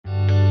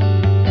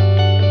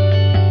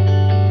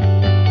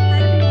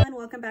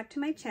to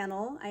my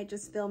channel. I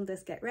just filmed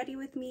this get ready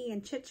with me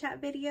and chit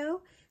chat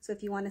video. So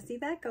if you want to see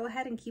that, go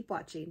ahead and keep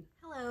watching.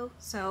 Hello.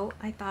 So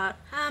I thought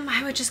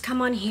I would just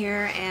come on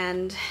here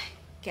and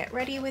get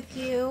ready with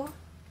you.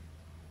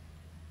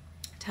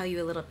 Tell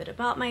you a little bit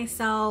about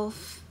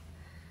myself.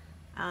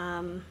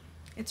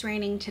 It's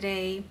raining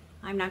today.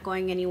 I'm not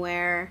going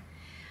anywhere,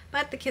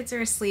 but the kids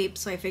are asleep.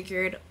 So I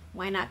figured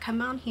why not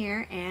come on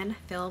here and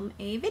film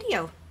a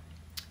video.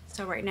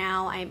 So right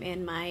now I'm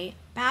in my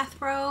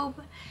bathrobe.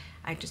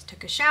 I just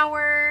took a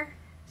shower,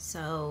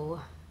 so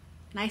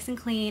nice and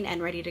clean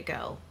and ready to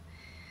go.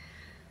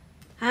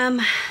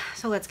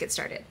 So let's get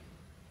started.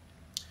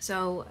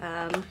 So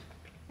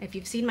if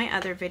you've seen my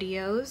other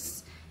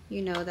videos,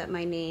 you know that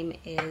my name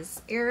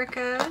is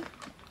Erica.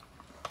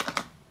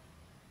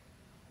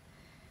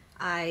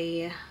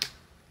 I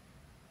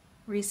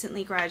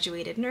recently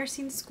graduated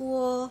nursing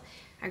school.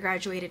 I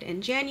graduated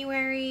in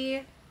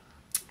January.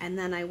 And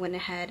then I went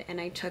ahead and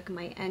I took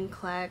my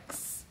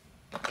NCLEX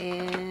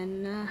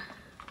in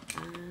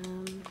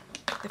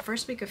the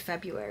first week of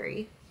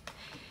February.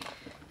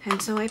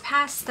 And so I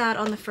passed that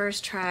on the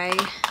first try.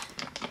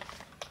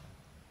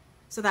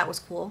 So that was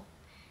cool.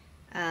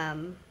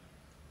 And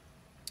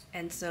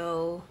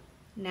so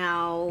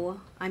now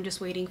I'm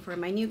just waiting for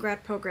my new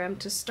grad program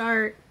to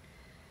start,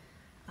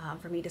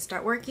 for me to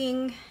start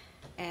working.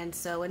 And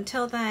so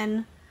until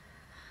then,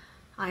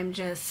 I'm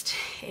just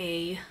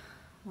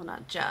well,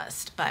 not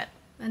just, but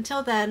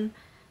until then,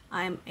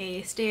 I'm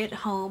a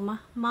stay-at-home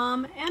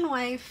mom and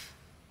wife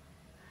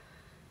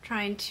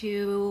trying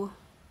to,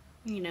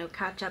 you know,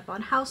 catch up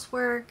on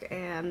housework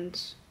and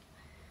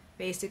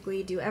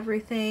basically do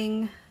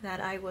everything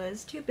that I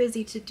was too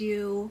busy to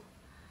do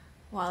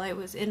while I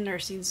was in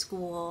nursing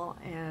school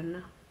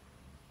and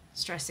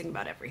stressing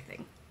about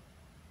everything.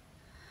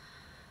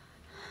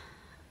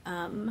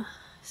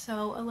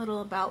 So a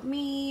little about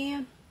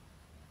me.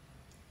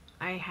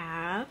 I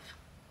have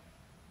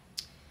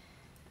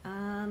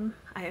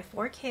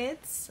 4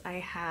 kids. I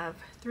have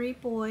 3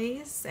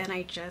 boys, and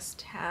I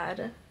just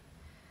had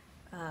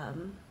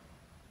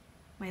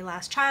my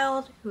last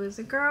child, who is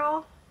a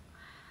girl.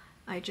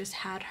 I just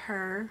had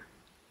her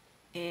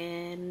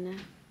in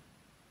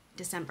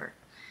December.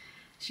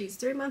 She's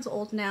 3 months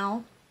old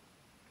now.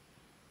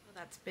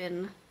 That's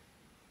been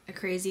a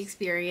crazy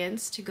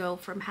experience to go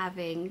from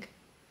having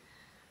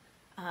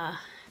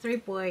 3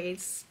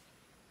 boys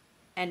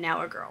and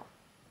now a girl.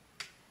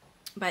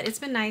 But it's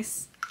been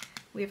nice.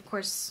 We, of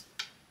course,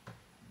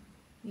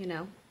 you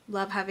know,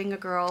 love having a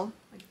girl.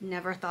 I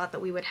never thought that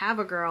we would have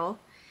a girl.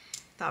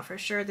 Thought for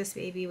sure this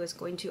baby was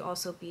going to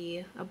also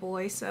be a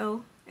boy,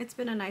 so it's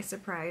been a nice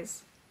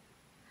surprise.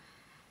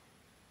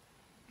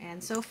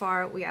 And so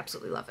far, we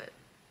absolutely love it.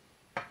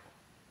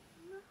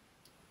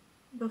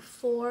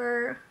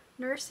 Before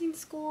nursing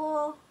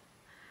school,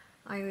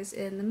 I was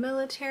in the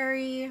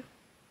military.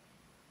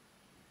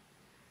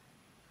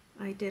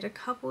 I did a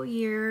couple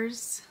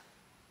years.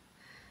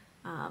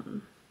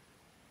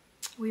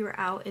 We were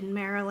out in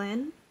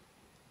Maryland.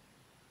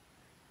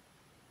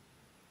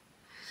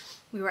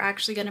 We were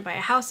actually going to buy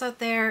a house out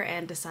there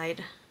and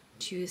decide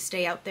to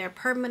stay out there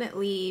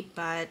permanently,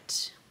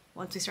 but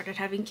once we started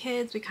having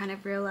kids, we kind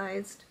of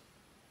realized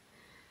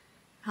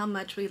how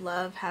much we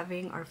love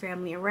having our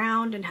family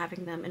around and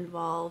having them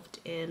involved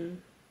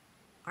in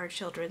our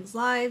children's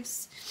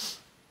lives.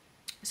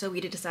 So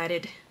we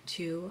decided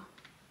to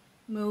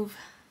move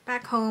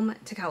back home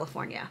to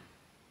California,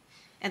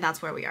 and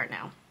that's where we are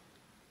now.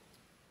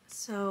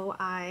 So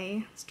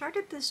I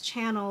started this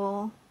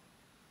channel,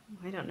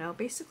 I don't know,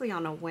 basically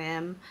on a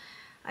whim.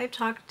 I've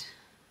talked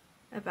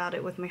about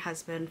it with my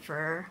husband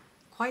for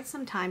quite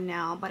some time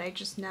now, but I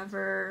just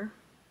never,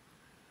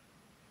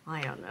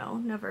 I don't know,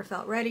 never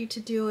felt ready to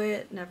do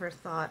it, never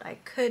thought I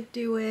could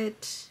do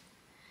it.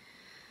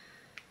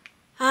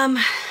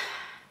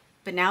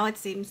 But now it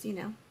seems, you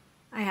know,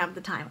 I have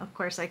the time. Of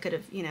course I could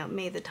have, you know,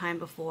 made the time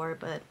before,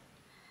 but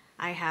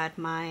I had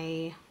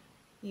my,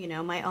 you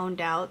know, my own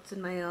doubts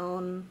and my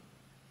own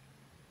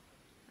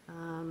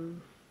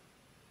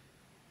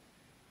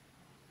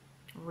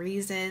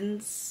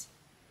reasons,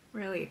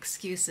 really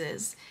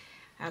excuses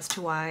as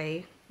to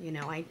why, you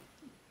know, I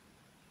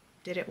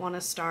didn't want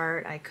to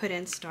start, I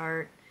couldn't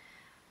start,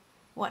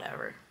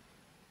 whatever.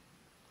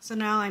 So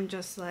now I'm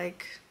just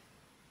like,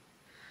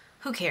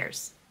 who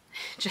cares?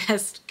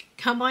 Just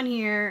come on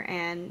here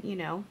and, you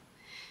know,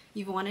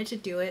 you've wanted to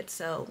do it,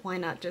 so why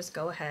not just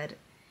go ahead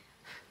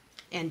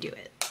and do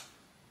it.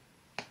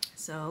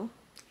 So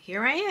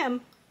here I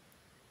am.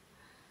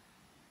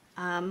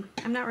 I'm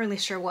not really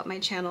sure what my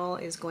channel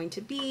is going to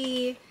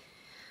be.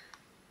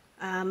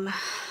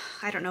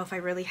 I don't know if I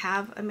really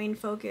have a main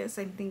focus.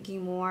 I'm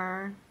thinking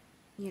more,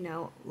 you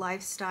know,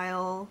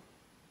 lifestyle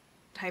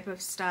type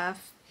of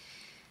stuff.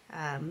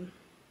 I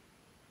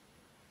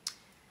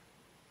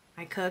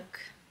cook,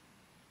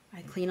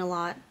 I clean a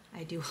lot,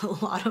 I do a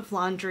lot of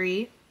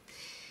laundry.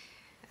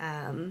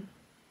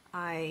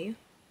 I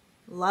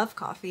love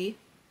coffee.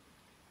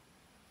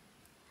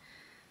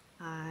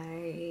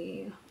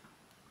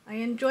 I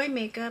enjoy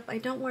makeup. I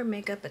don't wear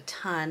makeup a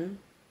ton.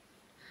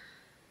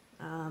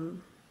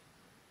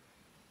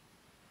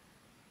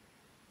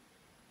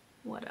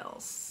 What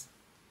else?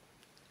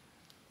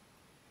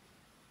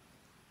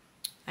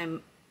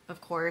 I'm,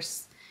 of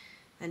course,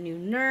 a new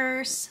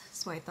nurse,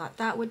 so I thought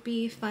that would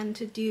be fun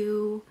to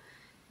do,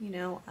 you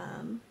know,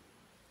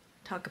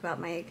 talk about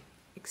my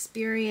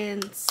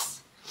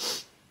experience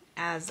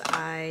as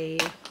I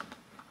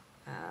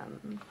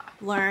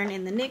learn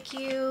in the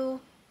NICU.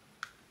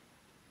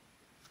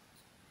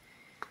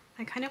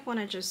 I kind of want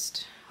to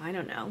just, I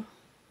don't know,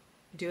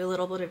 do a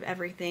little bit of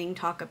everything,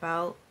 talk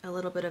about a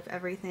little bit of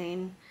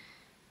everything,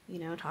 you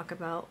know, talk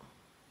about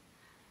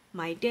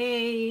my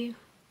day,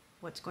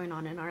 what's going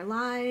on in our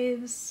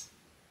lives,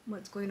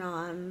 what's going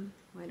on,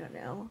 I don't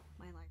know,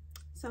 my life.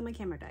 So my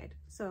camera died,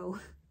 so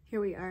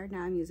here we are.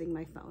 Now I'm using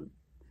my phone.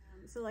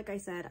 So like I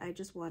said, I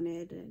just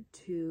wanted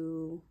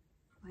to,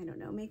 I don't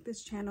know, make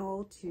this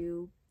channel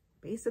to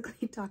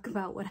basically talk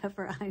about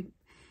whatever I,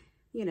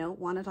 you know,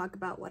 want to talk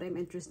about, what I'm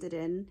interested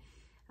in.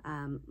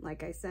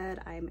 Like I said,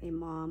 I'm a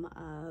mom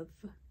of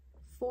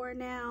 4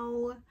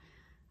 now.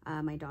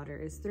 My daughter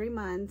is 3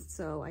 months,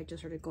 so I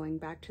just started going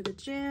back to the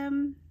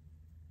gym.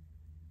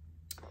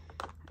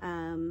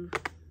 I'm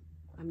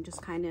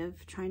just kind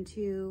of trying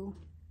to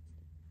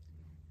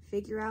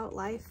figure out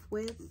life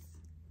with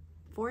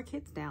 4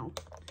 kids now.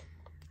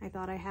 I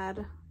thought I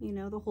had, you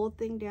know, the whole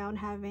thing down,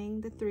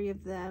 having the 3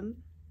 of them.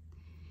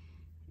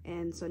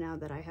 And so now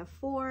that I have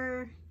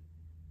 4,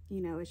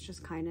 you know, it's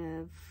just kind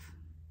of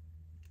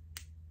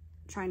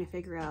trying to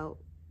figure out,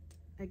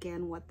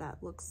 again, what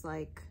that looks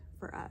like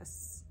for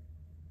us.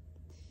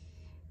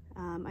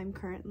 I'm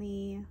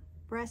currently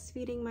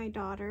breastfeeding my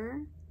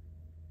daughter.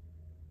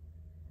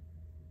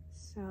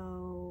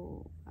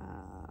 So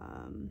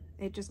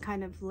it just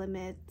kind of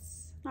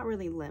limits, not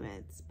really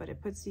limits, but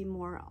it puts me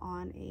more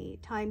on a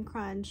time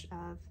crunch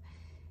of,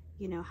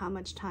 you know, how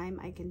much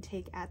time I can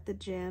take at the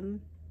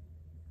gym.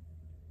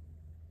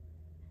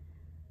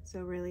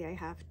 So really I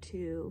have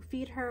to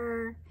feed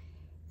her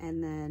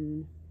and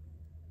then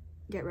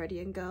get ready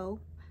and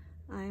go.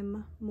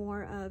 I'm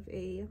more of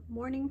a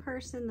morning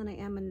person than I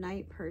am a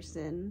night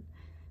person.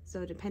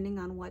 So depending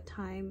on what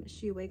time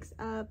she wakes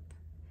up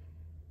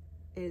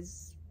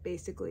is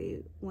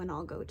basically when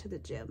I'll go to the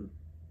gym.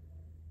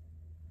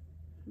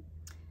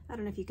 I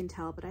don't know if you can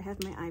tell, but I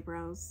have my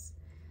eyebrows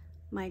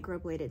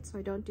microbladed, so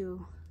I don't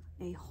do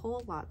a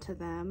whole lot to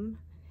them.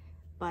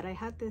 But I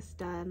had this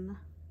done,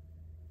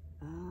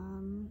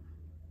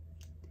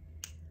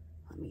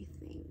 let me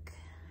think.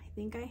 I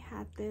think I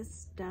had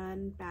this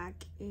done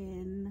back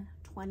in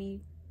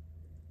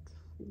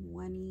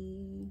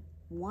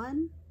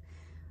 2021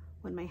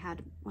 when I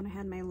had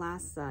my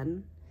last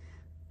son.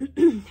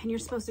 And you're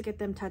supposed to get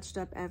them touched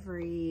up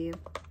every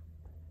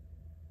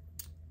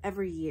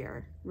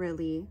year,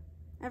 really.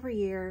 Every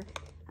year.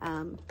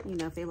 You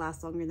know, if they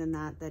last longer than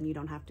that, then you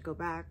don't have to go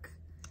back.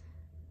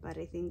 But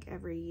I think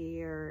every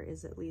year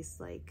is at least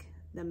like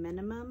the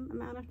minimum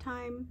amount of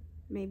time,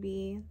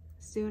 maybe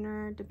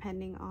sooner,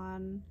 depending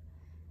on,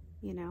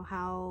 you know,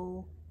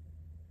 how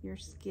your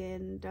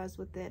skin does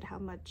with it, how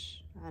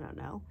much, I don't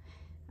know,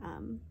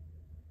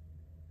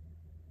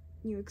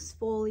 you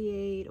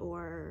exfoliate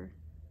or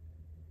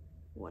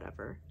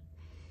whatever.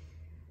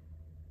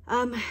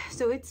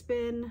 So it's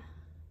been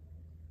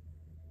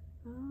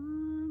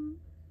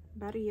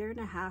about 1.5 years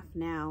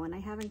now, and I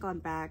haven't gone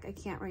back. I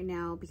can't right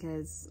now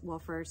because, well,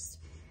 first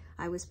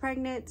I was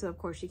pregnant, so of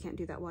course you can't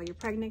do that while you're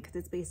pregnant because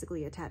it's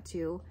basically a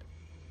tattoo.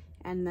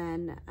 And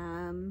then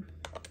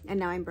and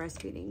now I'm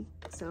breastfeeding,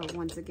 so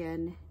once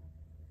again,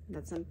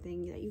 that's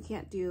something that you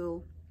can't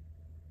do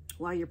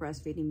while you're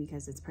breastfeeding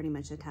because it's pretty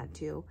much a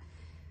tattoo.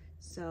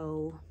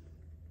 So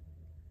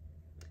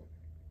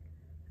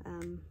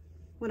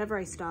whenever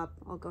I stop,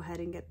 I'll go ahead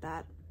and get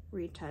that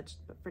retouched,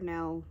 but for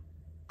now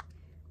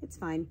it's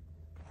fine.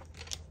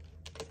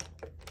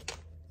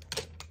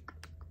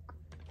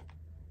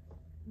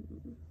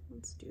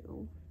 Let's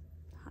do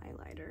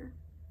highlighter.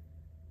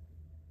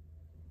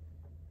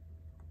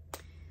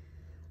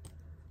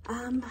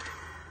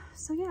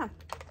 So yeah,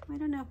 I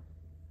don't know.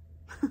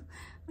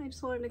 I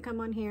just wanted to come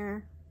on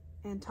here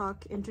and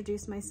talk,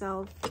 introduce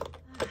myself.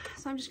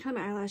 So I'm just cutting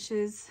my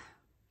eyelashes.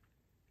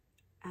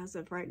 As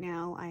of right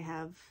now, I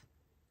have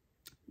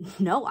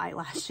no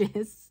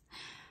eyelashes.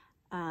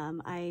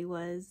 I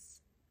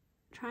was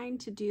trying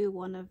to do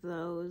one of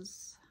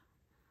those,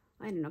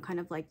 I don't know, kind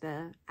of like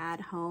the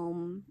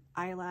at-home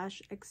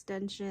eyelash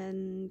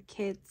extension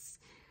kits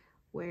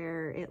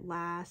where it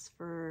lasts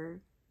for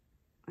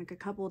like a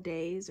couple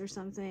days or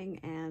something,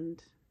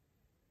 and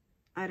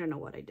I don't know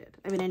what I did.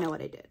 I mean, I know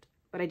what I did,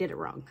 but I did it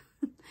wrong.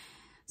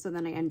 So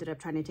then I ended up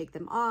trying to take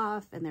them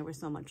off, and there was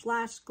so much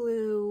lash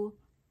glue,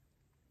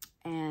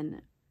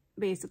 and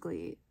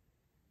basically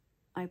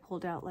I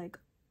pulled out like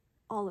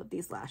all of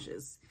these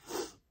lashes.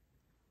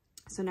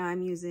 So now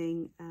I'm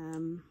using,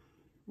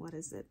 what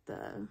is it?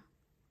 The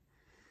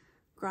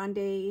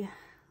Grande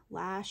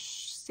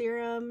Lash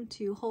Serum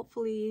to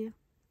hopefully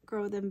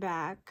grow them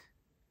back.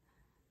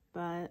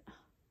 But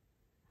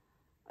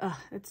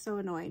it's so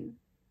annoying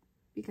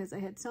because I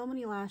had so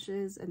many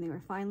lashes and they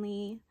were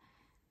finally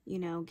you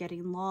know,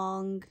 getting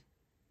long.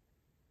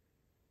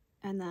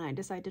 And then I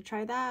decided to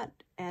try that,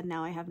 and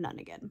now I have none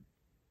again.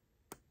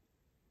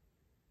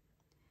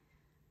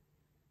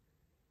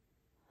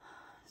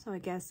 So I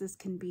guess this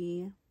can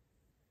be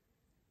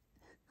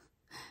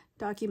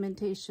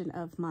documentation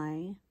of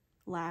my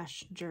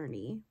lash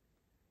journey.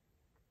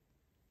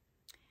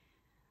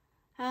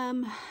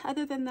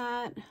 Other than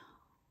that,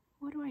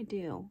 what do I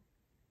do?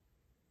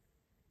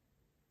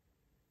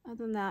 Other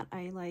than that,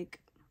 I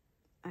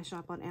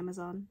shop on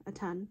Amazon a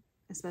ton,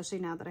 especially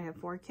now that I have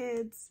 4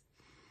 kids.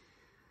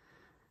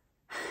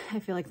 I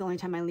feel like the only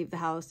time I leave the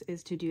house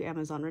is to do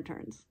Amazon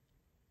returns.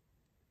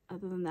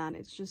 Other than that,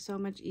 it's just so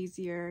much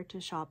easier to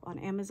shop on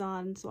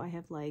Amazon. So I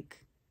have like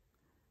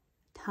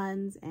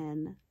tons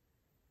and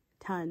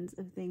tons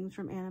of things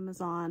from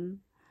Amazon.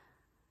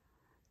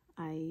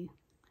 I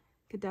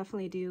could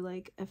definitely do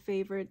like a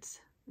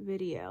favorites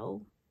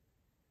video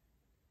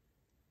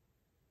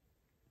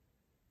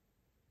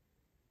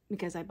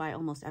because I buy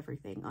almost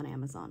everything on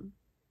Amazon.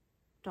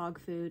 Dog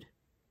food,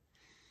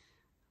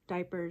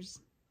 diapers,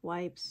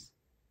 wipes.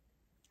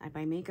 I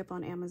buy makeup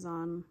on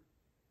Amazon.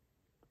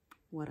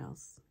 What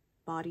else?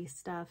 Body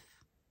stuff,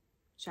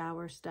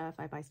 shower stuff.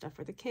 I buy stuff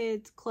for the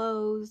kids,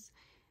 clothes,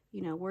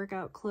 you know,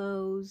 workout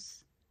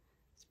clothes,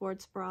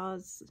 sports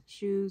bras,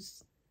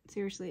 shoes,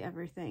 seriously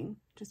everything.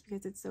 Just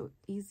because it's so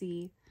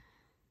easy,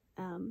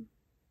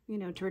 you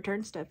know, to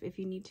return stuff if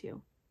you need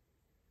to.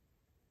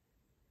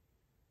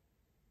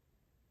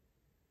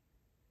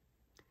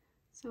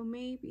 So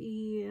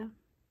maybe,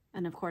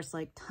 and of course,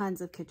 like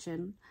tons of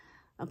kitchen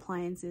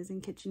appliances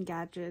and kitchen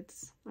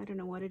gadgets. I don't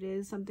know what it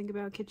is. Something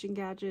about kitchen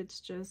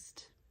gadgets,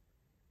 just,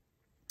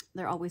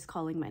 they're always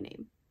calling my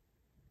name.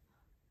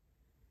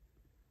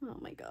 Oh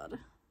my God,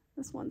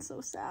 this one's so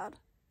sad.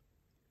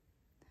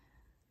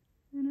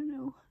 I don't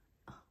know.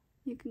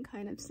 You can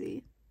kind of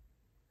see.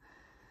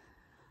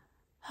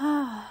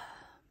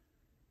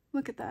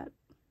 Look at that.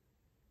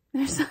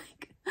 There's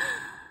like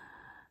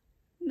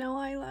no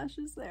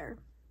eyelashes there.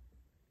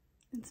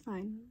 It's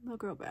fine. They'll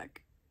grow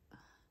back.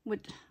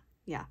 Which,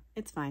 yeah,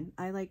 it's fine.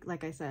 I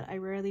like I said, I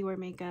rarely wear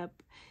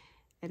makeup,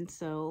 and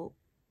so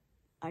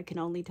I can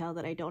only tell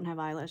that I don't have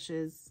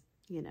eyelashes,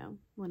 you know,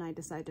 when I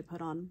decide to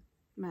put on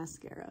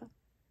mascara.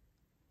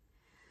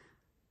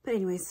 But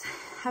anyways,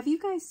 have you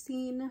guys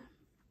seen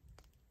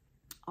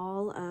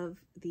all of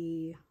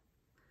the,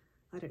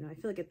 I don't know, I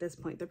feel like at this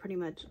point they're pretty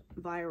much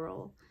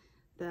viral,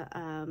 the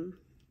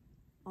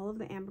all of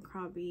the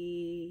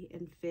Abercrombie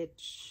and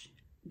Fitch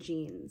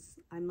jeans.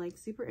 I'm like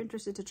super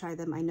interested to try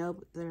them. I know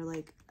they're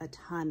like a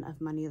ton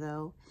of money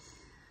though,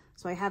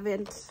 so I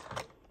haven't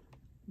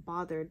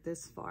bothered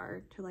this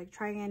far to like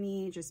try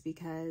any, just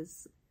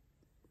because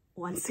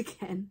once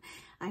again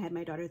I had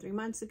my daughter 3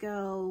 months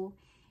ago,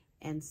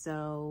 and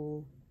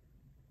so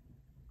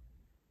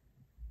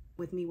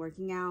with me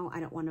working out, I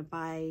don't want to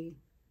buy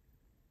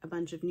a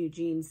bunch of new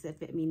jeans that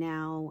fit me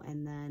now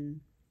and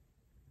then,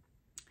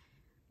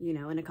 you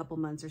know, in a couple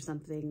months or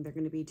something, they're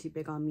going to be too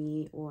big on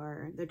me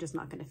or they're just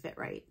not going to fit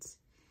right.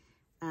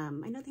 I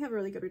know they have a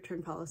really good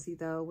return policy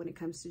though when it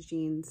comes to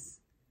jeans,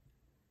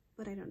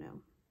 but I don't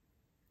know.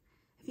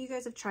 If you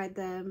guys have tried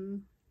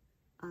them,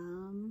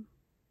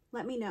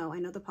 let me know. I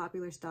know the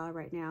popular style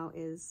right now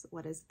is,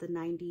 what is the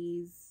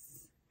 90s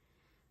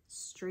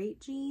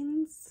straight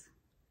jeans,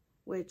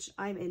 which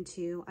I'm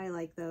into. I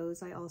like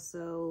those.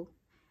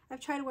 I've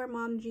tried to wear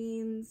mom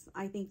jeans.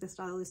 I think the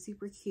style is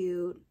super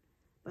cute.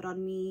 But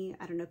on me,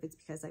 I don't know if it's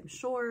because I'm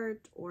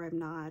short or I'm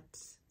not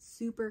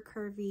super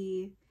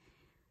curvy,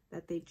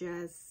 that they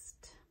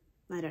just,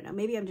 I don't know,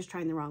 maybe I'm just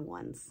trying the wrong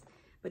ones.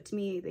 But to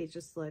me, they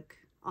just look,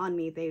 on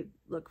me, they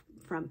look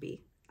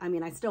frumpy. I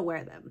mean, I still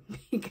wear them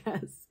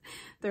because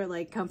they're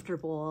like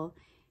comfortable,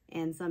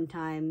 and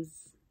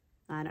sometimes,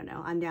 I don't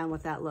know, I'm down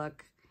with that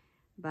look.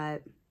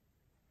 But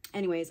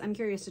anyways, I'm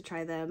curious to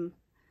try them.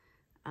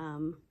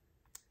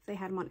 If they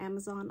had them on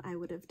Amazon, I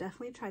would have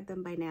definitely tried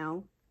them by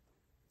now.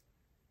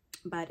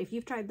 But if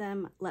you've tried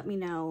them, let me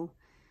know.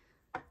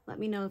 Let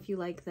me know if you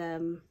like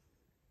them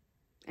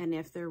and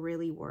if they're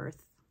really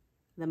worth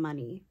the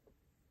money.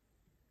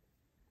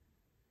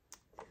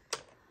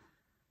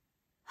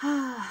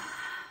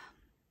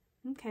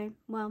 Okay,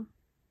 well,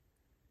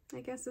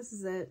 I guess this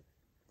is it.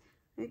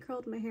 I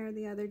curled my hair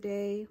the other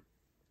day,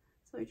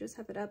 so I just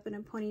have it up in a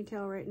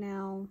ponytail right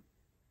now.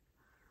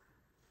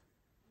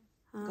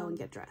 Go and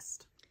get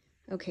dressed.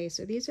 Okay,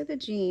 so these are the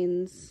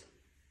jeans.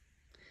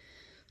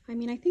 I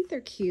mean, I think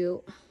they're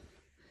cute.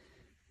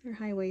 They're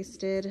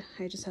high-waisted.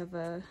 I just have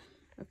a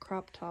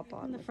crop top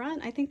on the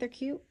front. I think they're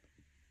cute.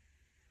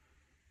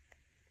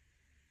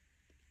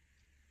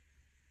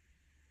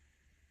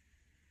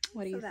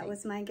 What do you think? So that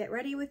was my get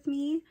ready with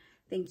me.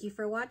 Thank you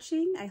for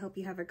watching. I hope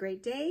you have a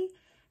great day,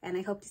 and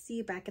I hope to see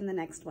you back in the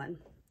next one.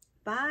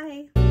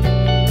 Bye.